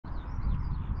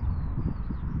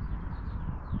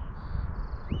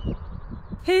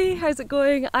Hey, how's it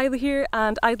going? Isla here,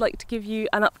 and I'd like to give you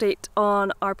an update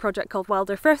on our project called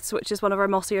Wilder Firths, which is one of our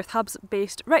Mossy Earth hubs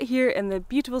based right here in the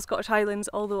beautiful Scottish Highlands,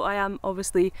 although I am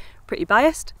obviously pretty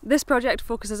biased. This project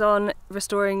focuses on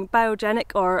restoring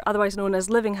biogenic, or otherwise known as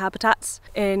living habitats,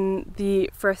 in the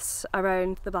Firths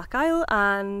around the Black Isle,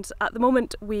 and at the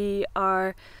moment we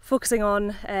are focusing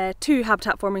on two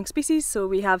habitat forming species. So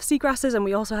we have seagrasses and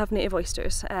we also have native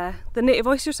oysters. The native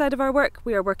oyster side of our work,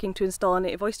 we are working to install a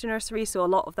native oyster nursery, so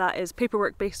a lot of that is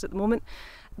paperwork based at the moment,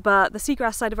 but the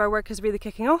seagrass side of our work is really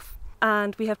kicking off,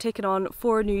 and we have taken on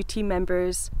 4 new team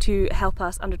members to help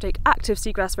us undertake active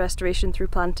seagrass restoration through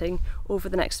planting over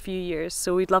the next few years.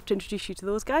 So we'd love to introduce you to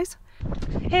those guys.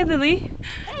 Hey Lily.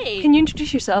 Hey. Can you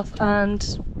introduce yourself and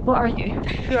what are you?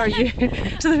 Who are you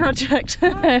to the project?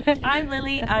 I'm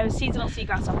Lily, I'm a seasonal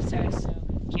seagrass officer, so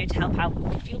here to help out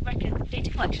with the fieldwork and data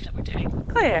collection that we're doing.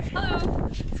 Claire. Hello.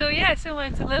 So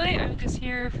I'm Lily. I'm just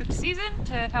here for the season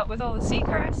to help with all the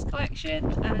seagrass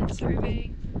collection and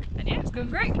surveying. And yeah, it's going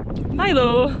great.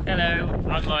 Milo. Hello,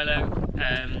 I'm Milo.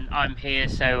 I'm here,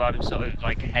 so I'm sort of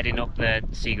like heading up the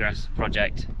seagrass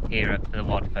project here at the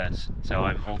Wild Firths. So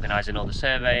I'm organising all the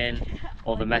surveying,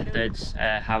 all the methods,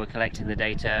 how we're collecting the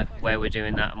data, where we're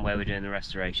doing that and where we're doing the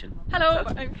restoration. Hello,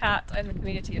 I'm Kat. I'm the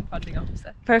Community and Funding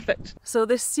Officer. Perfect. So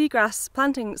this seagrass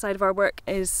planting side of our work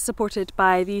is supported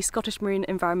by the Scottish Marine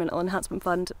Environmental Enhancement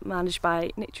Fund, managed by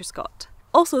Nature Scot.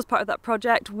 Also, as part of that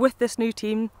project, with this new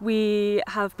team, we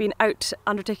have been out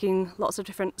undertaking lots of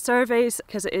different surveys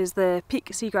because it is the peak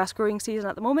seagrass growing season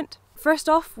at the moment. First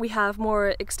off, we have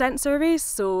more extent surveys,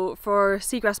 so for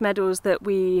seagrass meadows that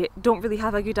we don't really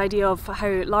have a good idea of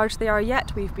how large they are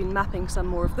yet, we've been mapping some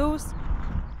more of those.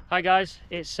 Hi guys,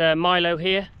 it's Milo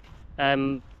here.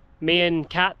 Me and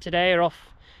Kat today are off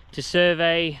to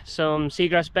survey some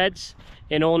seagrass beds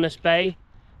in Ornus Bay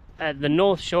at the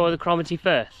north shore of the Cromarty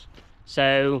Firth.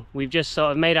 So we've just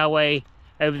sort of made our way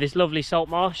over this lovely salt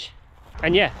marsh,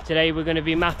 and yeah, today we're going to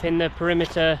be mapping the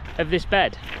perimeter of this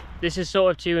bed. This is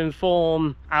sort of to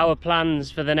inform our plans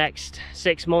for the next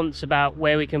 6 months about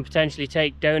where we can potentially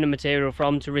take donor material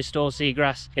from to restore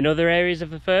seagrass in other areas of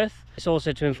the Firth. It's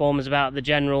also to inform us about the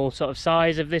general sort of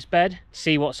size of this bed,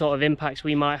 see what sort of impacts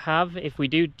we might have if we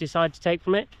do decide to take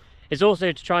from it. It's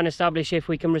also to try and establish if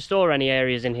we can restore any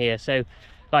areas in here. So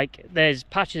like there's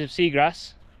patches of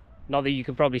seagrass, not that you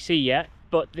can probably see yet,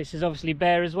 but this is obviously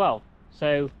bare as well.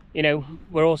 So, you know,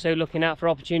 we're also looking out for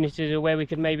opportunities of where we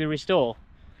could maybe restore.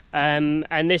 And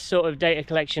this sort of data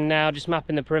collection now, just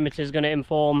mapping the perimeter, is going to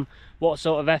inform what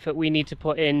sort of effort we need to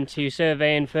put into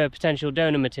surveying for potential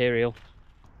donor material.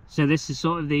 So this is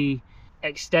sort of the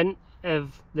extent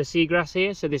of the seagrass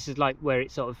here. So this is like where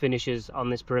it sort of finishes on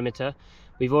this perimeter.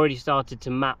 We've already started to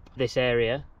map this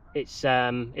area. It's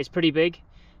pretty big.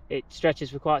 It stretches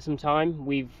for quite some time.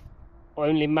 We've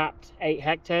only mapped 8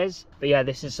 hectares, but yeah,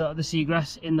 this is sort of the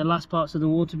seagrass in the last parts of the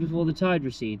water before the tide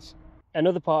recedes.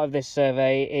 Another part of this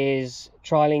survey is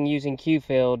trialling using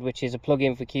QField, which is a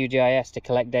plugin for QGIS to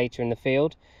collect data in the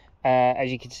field.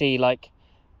 As you can see, like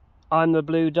I'm the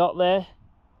blue dot there.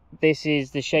 This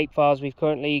is the shapefiles we've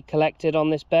currently collected on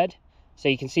this bed, so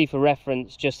you can see for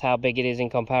reference just how big it is in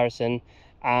comparison,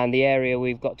 and the area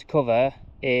we've got to cover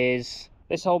is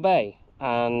this whole bay,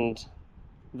 and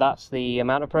that's the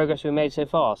amount of progress we've made so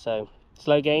far. So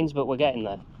slow gains, but we're getting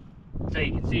there. So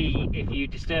you can see, if you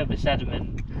disturb the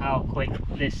sediment, how quick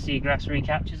this seagrass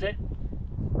recaptures it.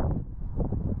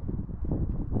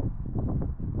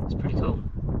 It's pretty cool.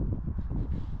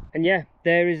 And yeah,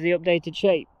 there is the updated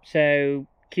shape. So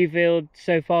QField,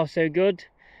 so far so good.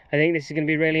 I think this is going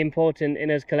to be really important in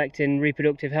us collecting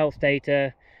reproductive health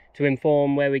data to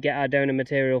inform where we get our donor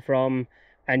material from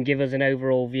and give us an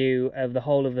overall view of the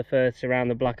whole of the Firths around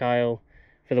the Black Isle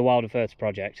for the Wilder Firths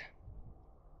project.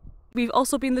 We've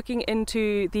also been looking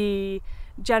into the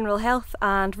general health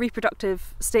and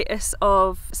reproductive status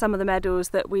of some of the meadows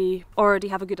that we already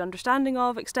have a good understanding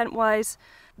of extent-wise.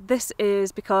 This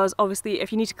is because obviously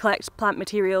if you need to collect plant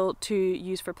material to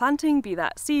use for planting, be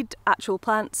that seed, actual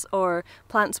plants, or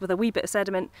plants with a wee bit of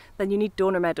sediment, then you need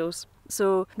donor meadows.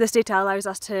 So this data allows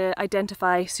us to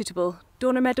identify suitable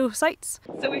donor meadow sites.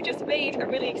 So we've just made a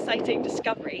really exciting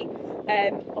discovery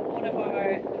on one of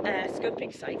our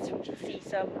scoping sites, which will see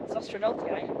some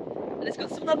Zostronoltii, and it's got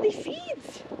some lovely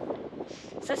seeds.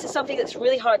 So this is something that's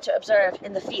really hard to observe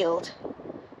in the field.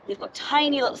 They've got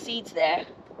tiny little seeds there,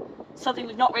 something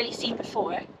we've not really seen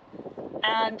before,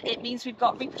 and it means we've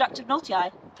got reproductive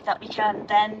Noltii that we can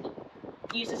then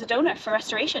use as a donor for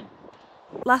restoration.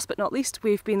 Last but not least,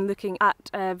 we've been looking at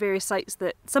various sites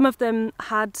that some of them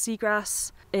had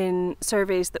seagrass in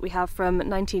surveys that we have from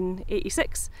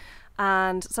 1986,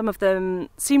 and some of them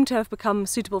seem to have become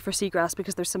suitable for seagrass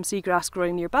because there's some seagrass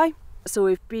growing nearby. So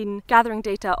we've been gathering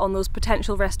data on those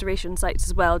potential restoration sites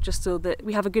as well, just so that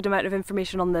we have a good amount of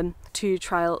information on them to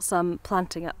trial some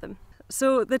planting at them.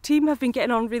 So the team have been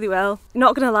getting on really well.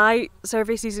 Not going to lie,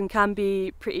 survey season can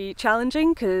be pretty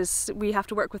challenging because we have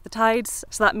to work with the tides.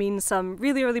 So that means some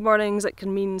really early mornings, it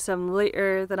can mean some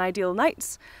later than ideal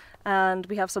nights. And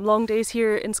we have some long days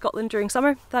here in Scotland during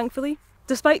summer, thankfully.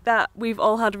 Despite that, we've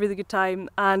all had a really good time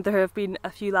and there have been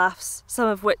a few laughs, some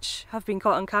of which have been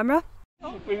caught on camera.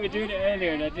 We were doing it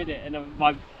earlier and I did it and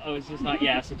I was just like,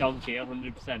 yeah, it's a donkey,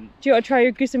 100%. Do you want to try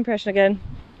your goose impression again?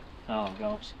 Oh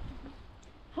gosh.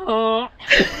 Oh.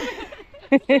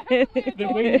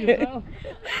 The wing as well.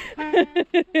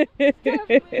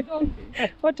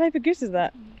 What type of goose is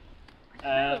that?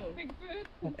 A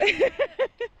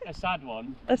sad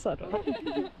one. A sad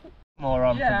one. More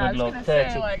on for good luck.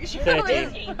 13.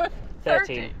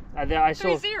 I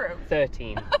saw 30.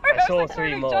 13. I saw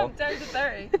 3 more. Jumped down to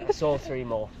 30. I saw 3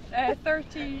 more.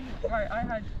 13. Right, I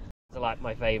had. They're like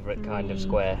my favourite kind of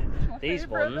square. These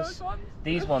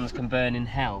ones can burn in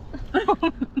hell.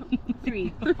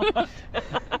 3.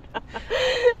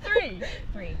 3.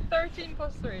 13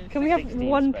 plus 3. Can we have 16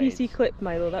 one spades. PC clip,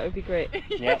 Milo? That would be great.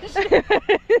 Yep.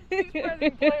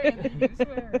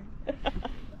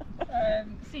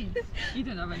 Seeds. You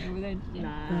don't have any over there.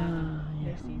 Nah.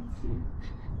 No seeds.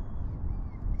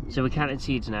 So we counted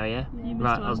seeds now, yeah? You missed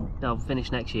Right, one. I'll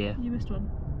finish next year. You missed one.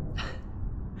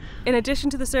 In addition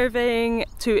to the surveying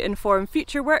to inform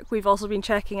future work, we've also been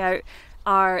checking out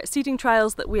our seeding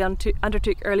trials that we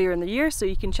undertook earlier in the year, so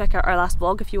you can check out our last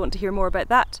vlog if you want to hear more about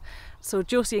that. So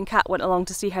Josie and Kat went along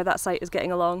to see how that site is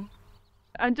getting along.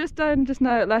 I'm just down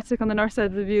now at Lettock on the north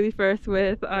side of the Firth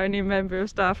with our new member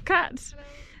of staff, Kat.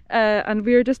 And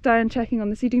we're just down checking on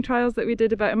the seeding trials that we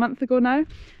did about a month ago now.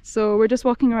 So we're just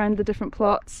walking around the different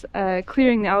plots,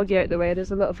 clearing the algae out the way.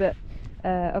 There's a little bit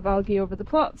of algae over the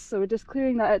plots, so we're just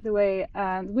clearing that out the way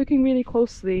and looking really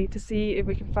closely to see if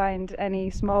we can find any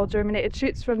small germinated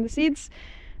shoots from the seeds.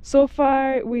 So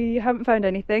far we haven't found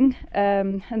anything,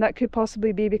 and that could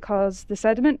possibly be because the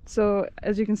sediment, so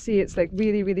as you can see it's like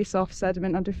really soft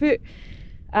sediment underfoot,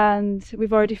 and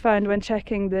we've already found when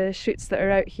checking the shoots that are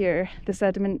out here the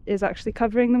sediment is actually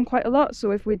covering them quite a lot.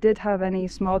 So if we did have any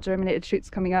small germinated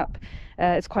shoots coming up,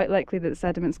 it's quite likely that the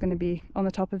sediment's going to be on the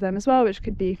top of them as well, which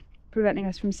could be preventing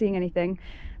us from seeing anything,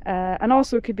 and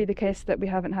also it could be the case that we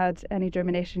haven't had any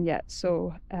germination yet,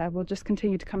 so we'll just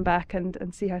continue to come back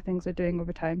and see how things are doing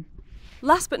over time.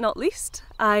 Last but not least,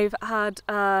 I've had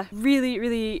a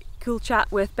really cool chat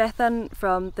with Bethan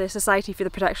from the Society for the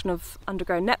Protection of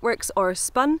Underground Networks, or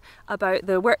SPUN, about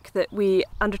the work that we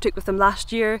undertook with them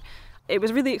last year. It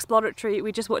was really exploratory.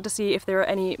 We just wanted to see if there are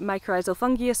any mycorrhizal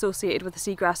fungi associated with the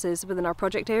seagrasses within our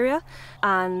project area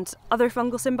and other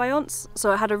fungal symbionts.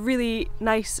 So I had a really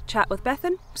nice chat with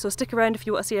Bethan. So stick around if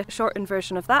you want to see a shortened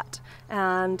version of that.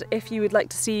 And if you would like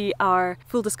to see our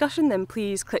full discussion, then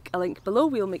please click a link below.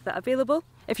 We'll make that available.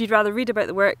 If you'd rather read about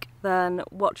the work than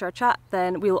watch our chat,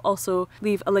 then we'll also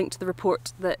leave a link to the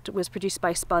report that was produced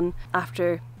by SPUN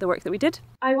after the work that we did.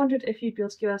 I wondered if you'd be able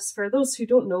to give us, for those who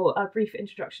don't know, a brief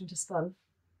introduction to SPUN.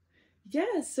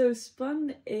 Yeah, so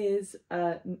SPUN is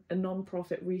a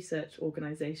non-profit research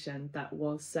organisation that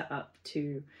was set up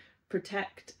to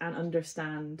protect and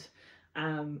understand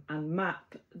and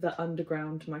map the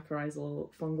underground mycorrhizal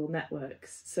fungal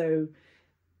networks. So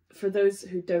for those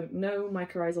who don't know,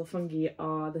 mycorrhizal fungi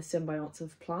are the symbionts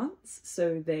of plants.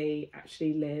 So they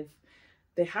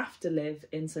have to live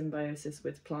in symbiosis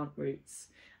with plant roots,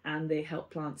 and they help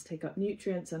plants take up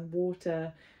nutrients and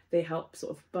water. They help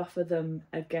sort of buffer them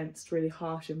against really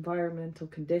harsh environmental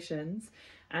conditions,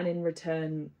 and in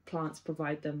return plants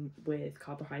provide them with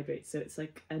carbohydrates. So it's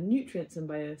like a nutrient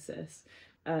symbiosis.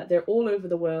 They're all over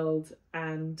the world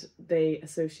and they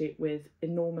associate with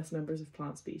enormous numbers of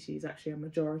plant species, actually a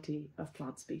majority of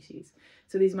plant species.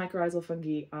 So these mycorrhizal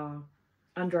fungi are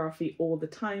under our feet all the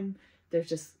time. There's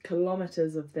just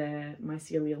kilometres of their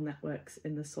mycelial networks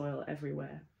in the soil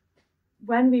everywhere.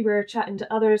 When we were chatting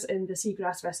to others in the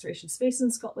seagrass restoration space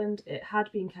in Scotland, it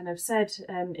had been kind of said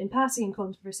in passing in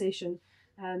conversation,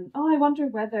 I wonder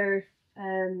whether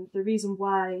the reason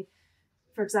why,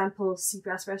 for example,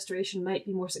 seagrass restoration might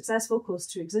be more successful closer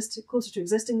to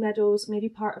existing meadows, maybe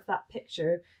part of that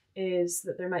picture is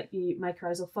that there might be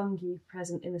mycorrhizal fungi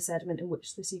present in the sediment in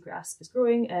which the seagrass is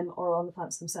growing, or on the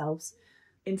plants themselves.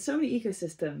 In so many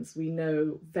ecosystems, we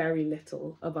know very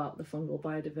little about the fungal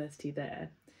biodiversity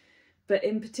there. But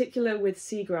in particular with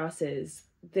seagrasses,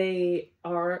 they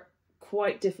are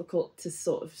quite difficult to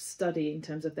sort of study in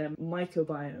terms of their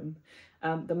microbiome.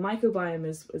 The microbiome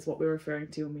is what we're referring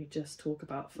to when we just talk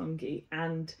about fungi,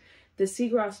 and the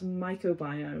seagrass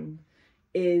microbiome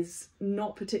is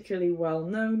not particularly well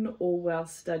known or well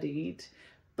studied,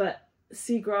 but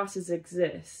seagrasses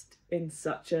exist in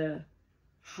such a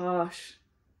harsh,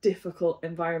 difficult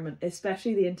environment,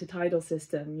 especially the intertidal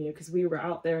system, you know, because we were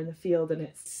out there in the field and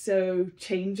it's so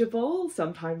changeable.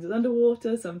 Sometimes it's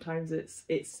underwater, sometimes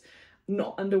it's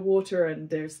not underwater, and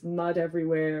there's mud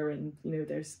everywhere, and you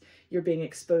know, you're being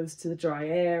exposed to the dry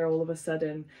air all of a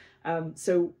sudden.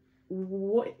 So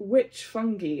which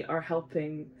fungi are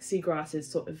helping seagrasses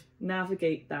sort of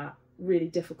navigate that really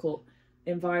difficult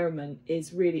environment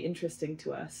is really interesting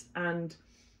to us. And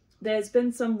there's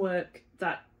been some work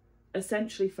that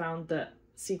essentially found that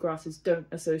seagrasses don't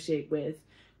associate with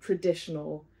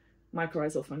traditional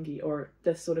mycorrhizal fungi, or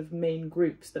the sort of main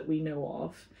groups that we know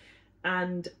of.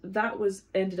 And that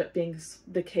ended up being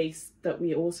the case that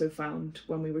we also found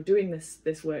when we were doing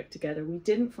this work together. We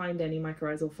didn't find any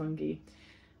mycorrhizal fungi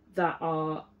that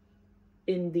are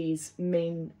in these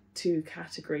main two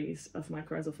categories of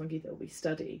mycorrhizal fungi that we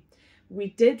study. We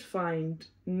did find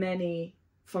many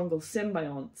fungal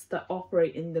symbionts that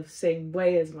operate in the same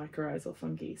way as mycorrhizal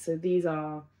fungi. So these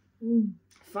are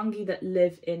fungi that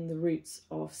live in the roots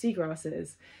of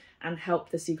seagrasses and help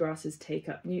the seagrasses take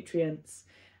up nutrients,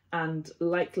 and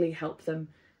likely help them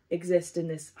exist in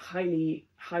this highly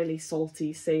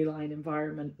salty saline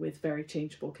environment with very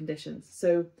changeable conditions.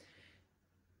 So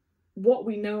what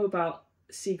we know about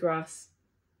seagrass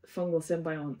fungal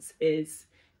symbionts is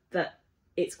that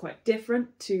it's quite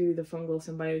different to the fungal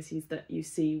symbioses that you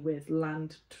see with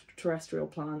land terrestrial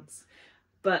plants,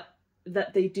 but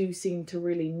that they do seem to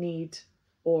really need,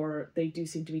 or they do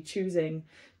seem to be choosing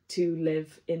to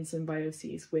live in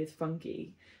symbioses with fungi.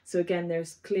 So again,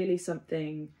 there's clearly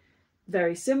something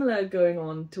very similar going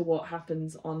on to what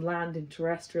happens on land in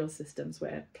terrestrial systems,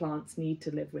 where plants need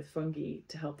to live with fungi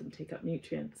to help them take up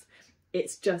nutrients.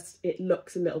 It's just, it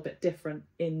looks a little bit different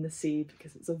in the sea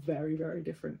because it's a very, very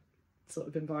different sort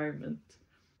of environment.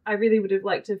 I really would have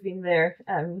liked to have been there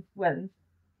when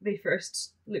they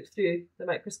first looked through the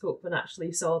microscope and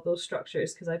actually saw those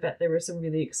structures, because I bet there were some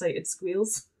really excited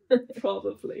squeals.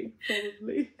 Probably.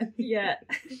 Yeah.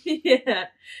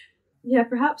 Yeah,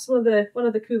 perhaps one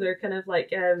of the cooler kind of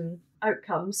like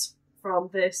outcomes from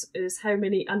this is how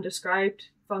many undescribed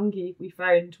fungi we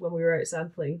found when we were out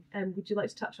sampling. Would you like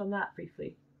to touch on that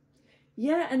briefly?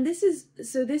 Yeah, and this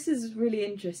is really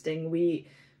interesting. We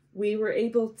were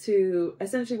able to,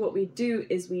 essentially what we do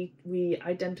is we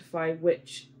identify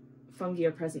which fungi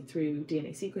are present through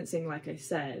DNA sequencing, like I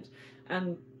said,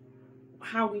 and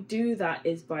how we do that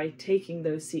is by taking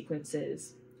those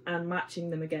sequences and matching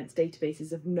them against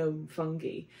databases of known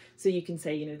fungi. So you can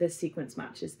say, you know, this sequence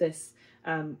matches this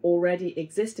already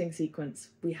existing sequence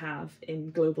we have in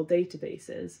global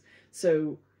databases.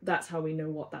 So that's how we know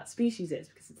what that species is,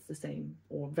 because it's the same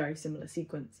or very similar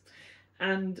sequence.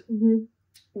 And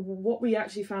what we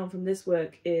actually found from this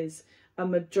work is a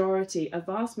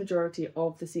vast majority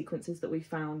of the sequences that we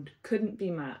found couldn't be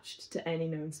matched to any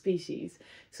known species.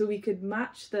 So we could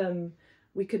match them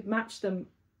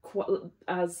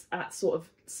as at sort of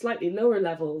slightly lower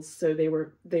levels, so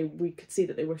we could see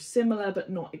that they were similar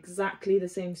but not exactly the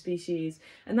same species.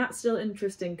 And that's still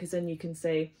interesting, because then you can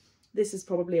say this is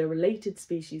probably a related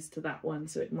species to that one,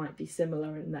 so it might be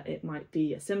similar in that it might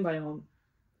be a symbiont,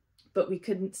 but we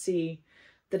couldn't see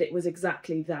that it was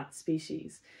exactly that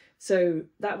species. So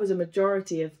that was a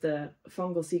majority of the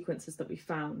fungal sequences that we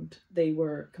found. They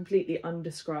were completely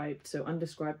undescribed, so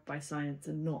undescribed by science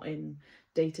and not in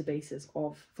databases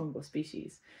of fungal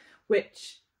species,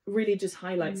 which really just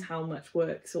highlights how much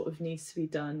work sort of needs to be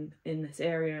done in this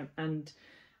area, and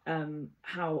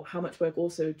how much work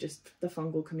also just the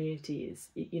fungal community is.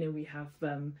 You know,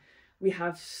 we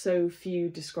have so few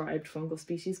described fungal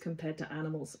species compared to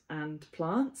animals and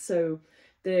plants. So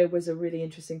there was a really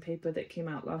interesting paper that came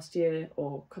out last year,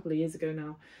 or a couple of years ago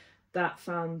now, that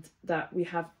found that we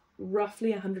have roughly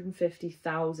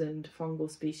 150,000 fungal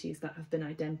species that have been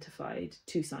identified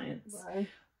to science. Wow.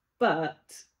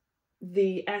 But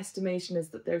the estimation is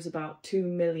that there's about 2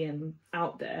 million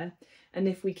out there. And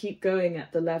if we keep going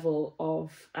at the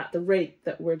rate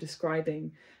that we're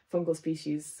describing fungal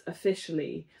species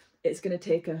officially, it's going to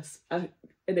take us an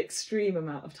extreme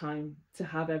amount of time to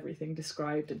have everything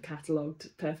described and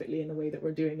catalogued perfectly in the way that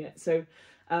we're doing it. So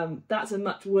that's a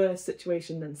much worse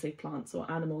situation than, say, plants or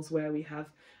animals, where we have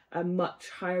a much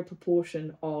higher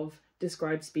proportion of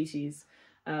described species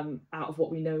out of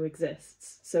what we know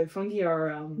exists. So fungi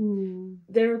are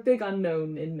they're a big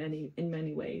unknown in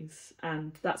many ways,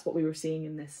 and that's what we were seeing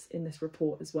in this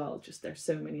report as well. Just there's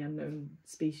so many unknown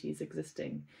species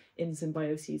existing in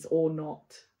symbioses or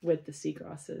not with the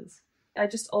seagrasses. I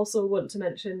just also want to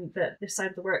mention that this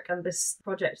side of the work and this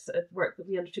project work that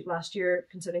we undertook last year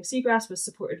concerning seagrass was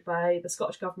supported by the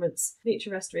Scottish Government's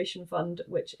Nature Restoration Fund,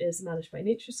 which is managed by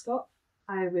NatureScot.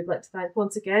 I would like to thank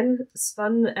once again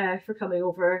SPUN for coming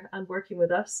over and working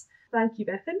with us. Thank you,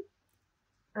 Bethan,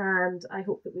 and I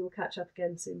hope that we will catch up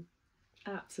again soon.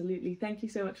 Absolutely. Thank you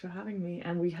so much for having me,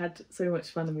 and we had so much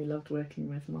fun and we loved working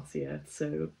with Mossy Earth,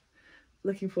 so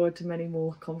looking forward to many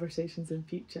more conversations in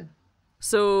future.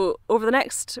 So over the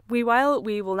next wee while,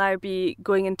 we will now be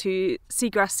going into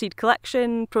seagrass seed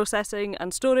collection, processing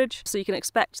and storage, so you can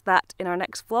expect that in our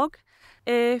next vlog.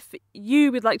 If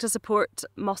you would like to support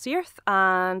Mossy Earth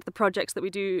and the projects that we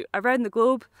do around the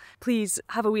globe, please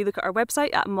have a wee look at our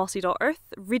website at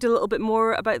mossy.earth. Read a little bit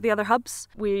more about the other hubs.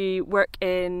 We work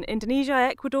in Indonesia,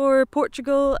 Ecuador,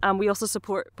 Portugal, and we also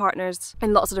support partners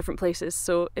in lots of different places.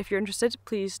 So if you're interested,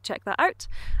 please check that out,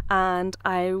 and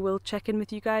I will check in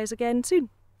with you guys again soon.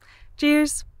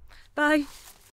 Cheers, bye.